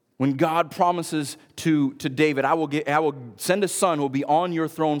 when God promises to David, I will send a son who will be on your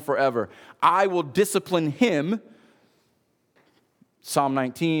throne forever. I will discipline him. Psalm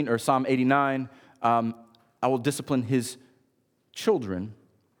 19 or Psalm 89. I will discipline his children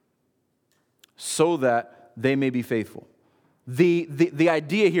so that they may be faithful. The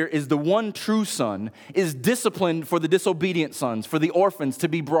idea here is the one true son is disciplined for the disobedient sons, for the orphans to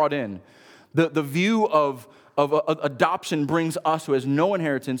be brought in. The view of adoption brings us who has no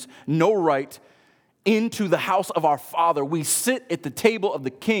inheritance, no right, into the house of our Father. We sit at the table of the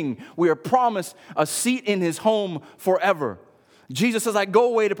King. We are promised a seat in his home forever. Jesus says, I go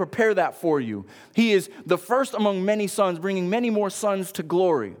away to prepare that for you. He is the first among many sons, bringing many more sons to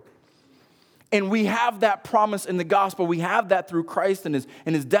glory. And we have that promise in the gospel. We have that through Christ and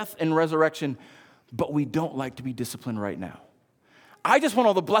his death and resurrection. But we don't like to be disciplined right now. I just want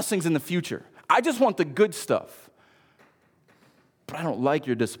all the blessings in the future. I just want the good stuff. But I don't like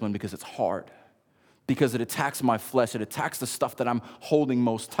your discipline because it's hard. Because it attacks my flesh. It attacks the stuff that I'm holding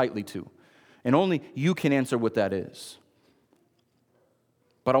most tightly to. And only you can answer what that is.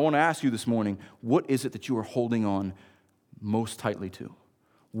 But I want to ask you this morning, what is it that you are holding on most tightly to?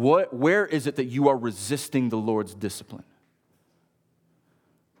 Where is it that you are resisting the Lord's discipline?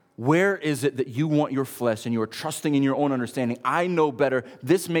 Where is it that you want your flesh and you are trusting in your own understanding? I know better.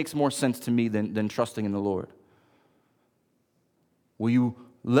 This makes more sense to me than trusting in the Lord. Will you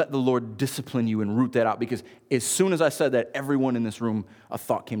let the Lord discipline you and root that out? Because as soon as I said that, everyone in this room, a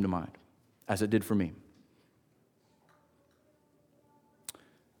thought came to mind, as it did for me.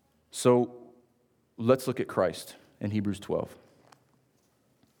 So let's look at Christ in Hebrews 12.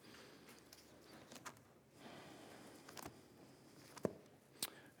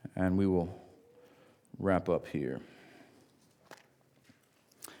 And we will wrap up here.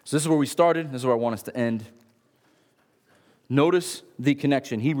 So this is where we started. This is where I want us to end. Notice the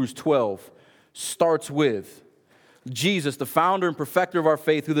connection. Hebrews 12 starts with Jesus, the founder and perfecter of our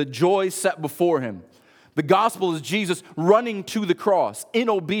faith, who the joy set before him. The gospel is Jesus running to the cross in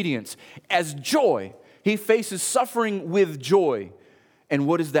obedience. As joy, he faces suffering with joy. And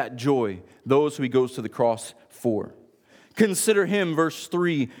what is that joy? Those who he goes to the cross for. Consider him, verse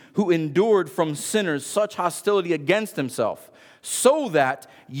 3, who endured from sinners such hostility against himself, so that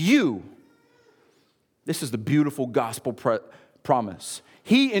you, this is the beautiful gospel promise,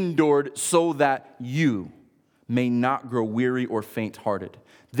 he endured so that you may not grow weary or faint-hearted.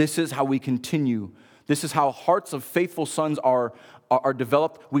 This is how we continue. This is how hearts of faithful sons are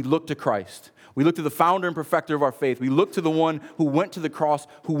developed. We look to Christ. We look to the founder and perfecter of our faith. We look to the one who went to the cross,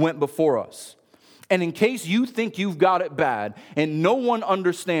 who went before us. And in case you think you've got it bad and no one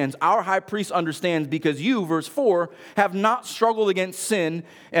understands, our high priest understands because you, verse 4, have not struggled against sin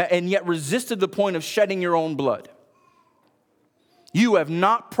and yet resisted the point of shedding your own blood. You have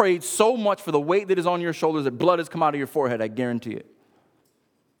not prayed so much for the weight that is on your shoulders that blood has come out of your forehead, I guarantee it.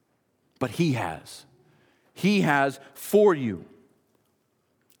 But he has. He has for you.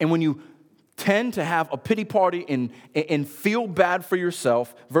 And when you tend to have a pity party and feel bad for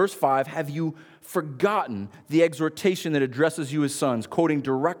yourself, verse 5, have you forgotten the exhortation that addresses you as sons, quoting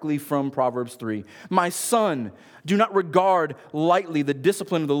directly from Proverbs 3. My son, do not regard lightly the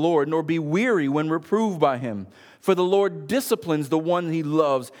discipline of the Lord, nor be weary when reproved by him. For the Lord disciplines the one he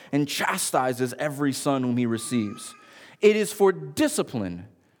loves and chastises every son whom he receives. It is for discipline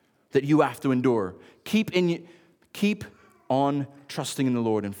that you have to endure. Keep on trusting in the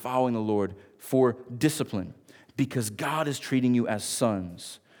Lord and following the Lord for discipline, because God is treating you as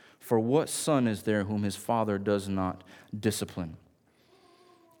sons. For what son is there whom his father does not discipline?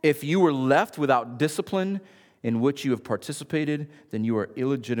 If you were left without discipline in which you have participated, then you are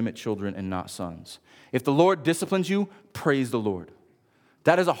illegitimate children and not sons. If the Lord disciplines you, praise the Lord.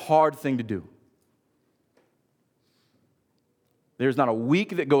 That is a hard thing to do. There's not a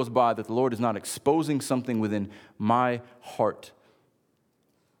week that goes by that the Lord is not exposing something within my heart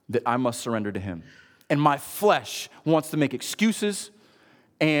that I must surrender to him. And my flesh wants to make excuses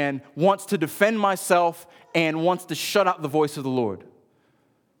and wants to defend myself and wants to shut out the voice of the Lord.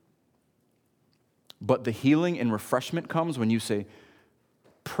 But the healing and refreshment comes when you say,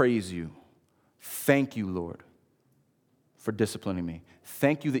 praise you. Thank you, Lord, for disciplining me.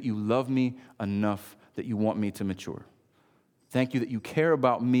 Thank you that you love me enough that you want me to mature. Thank you that you care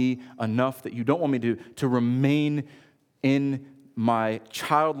about me enough that you don't want me to remain in my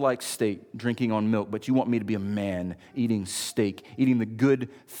childlike state, drinking on milk, but you want me to be a man, eating steak, eating the good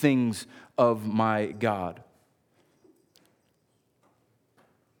things of my God.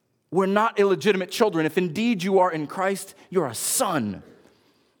 We're not illegitimate children. If indeed you are in Christ, you're a son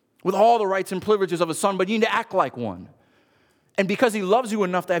with all the rights and privileges of a son, but you need to act like one. And because he loves you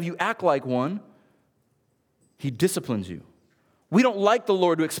enough to have you act like one, he disciplines you. We don't like the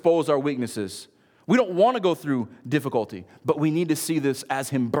Lord to expose our weaknesses. We don't want to go through difficulty, but we need to see this as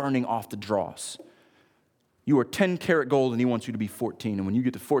him burning off the dross. You are 10 karat gold, and he wants you to be 14. And when you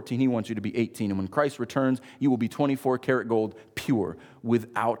get to 14, he wants you to be 18. And when Christ returns, you will be 24 karat gold, pure,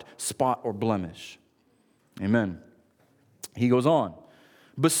 without spot or blemish. Amen. He goes on.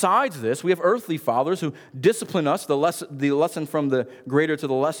 Besides this, we have earthly fathers who discipline us, the lesson from the greater to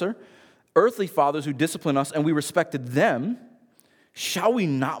the lesser. Earthly fathers who discipline us, and we respected them. Shall we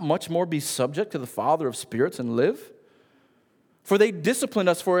not much more be subject to the Father of spirits and live? For they disciplined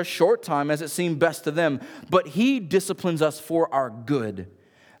us for a short time as it seemed best to them, but he disciplines us for our good,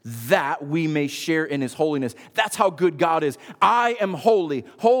 that we may share in his holiness. That's how good God is. I am holy.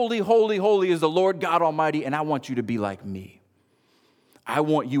 Holy, holy, holy is the Lord God Almighty, and I want you to be like me. I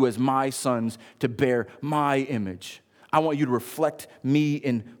want you as my sons to bear my image. I want you to reflect me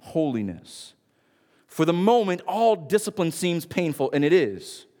in holiness. For the moment, all discipline seems painful, and it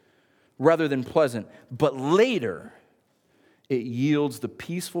is, rather than pleasant. But later, it yields the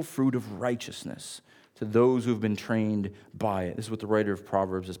peaceful fruit of righteousness to those who have been trained by it. This is what the writer of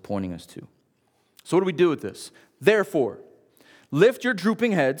Proverbs is pointing us to. So what do we do with this? Therefore, lift your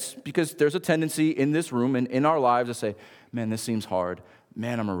drooping heads, because there's a tendency in this room and in our lives to say, man, this seems hard.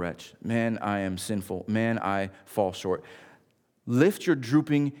 Man, I'm a wretch. Man, I am sinful. Man, I fall short. Lift your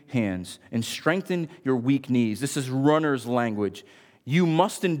drooping hands and strengthen your weak knees. This is runner's language. You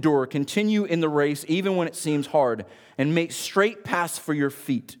must endure, continue in the race even when it seems hard, and make straight paths for your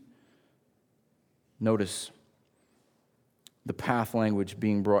feet. Notice the path language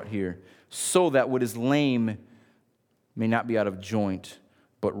being brought here, so that what is lame may not be out of joint,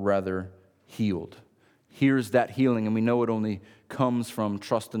 but rather healed. Here's that healing, and we know it only comes from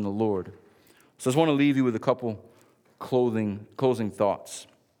trust in the Lord. So I just want to leave you with a couple closing thoughts.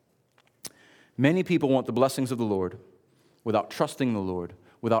 Many people want the blessings of the Lord without trusting the Lord,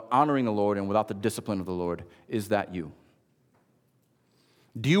 without honoring the Lord, and without the discipline of the Lord. Is that you?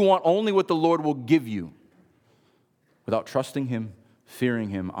 Do you want only what the Lord will give you without trusting him, fearing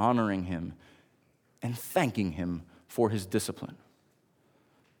him, honoring him, and thanking him for his discipline?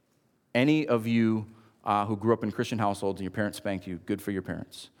 Any of you who grew up in Christian households and your parents spanked you, good for your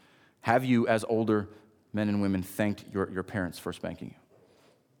parents. Have you, as older men and women, thanked your parents for spanking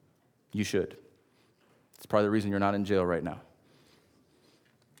you? You should. It's probably the reason you're not in jail right now.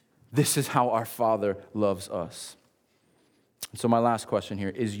 This is how our Father loves us. So my last question here,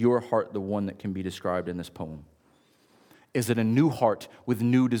 is your heart the one that can be described in this poem? Is it a new heart with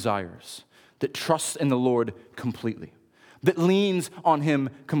new desires that trusts in the Lord completely, that leans on him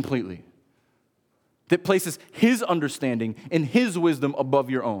completely, that places his understanding and his wisdom above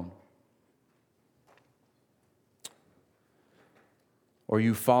your own? Or are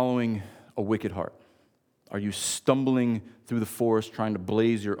you following a wicked heart? Are you stumbling through the forest trying to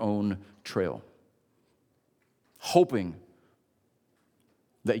blaze your own trail, hoping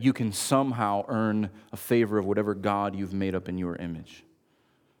that you can somehow earn a favor of whatever God you've made up in your image?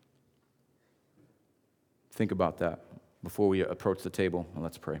 Think about that before we approach the table, and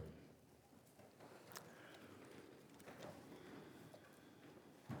let's pray.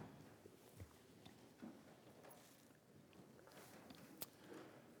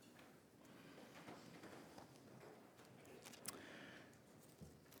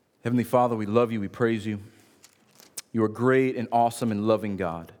 Heavenly Father, we love you, we praise you. You are great and awesome and loving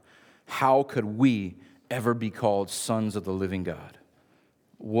God. How could we ever be called sons of the living God?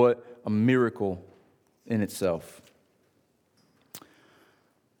 What a miracle in itself.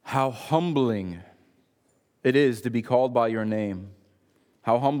 How humbling it is to be called by your name.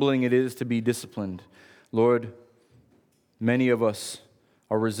 How humbling it is to be disciplined. Lord, many of us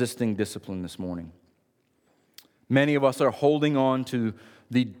are resisting discipline this morning. Many of us are holding on to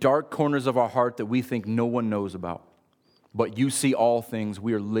the dark corners of our heart that we think no one knows about. But you see all things.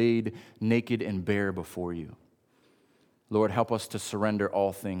 We are laid naked and bare before you. Lord, help us to surrender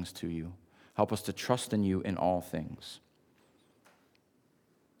all things to you. Help us to trust in you in all things.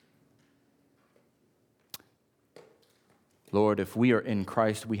 Lord, if we are in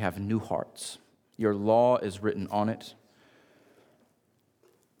Christ, we have new hearts. Your law is written on it.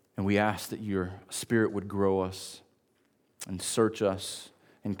 And we ask that your Spirit would grow us and search us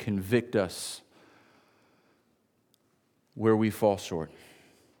and convict us where we fall short,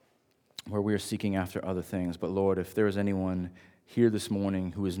 where we are seeking after other things. But Lord, if there is anyone here this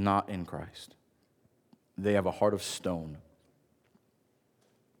morning who is not in Christ, they have a heart of stone.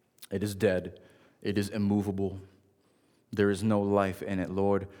 It is dead. It is immovable. There is no life in it.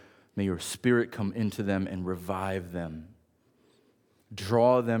 Lord, may your Spirit come into them and revive them.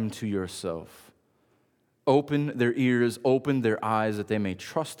 Draw them to yourself. Open their ears, open their eyes, that they may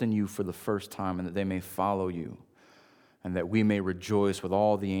trust in you for the first time and that they may follow you, and that we may rejoice with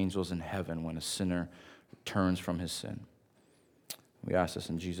all the angels in heaven when a sinner turns from his sin. We ask this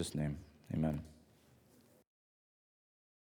in Jesus' name. Amen.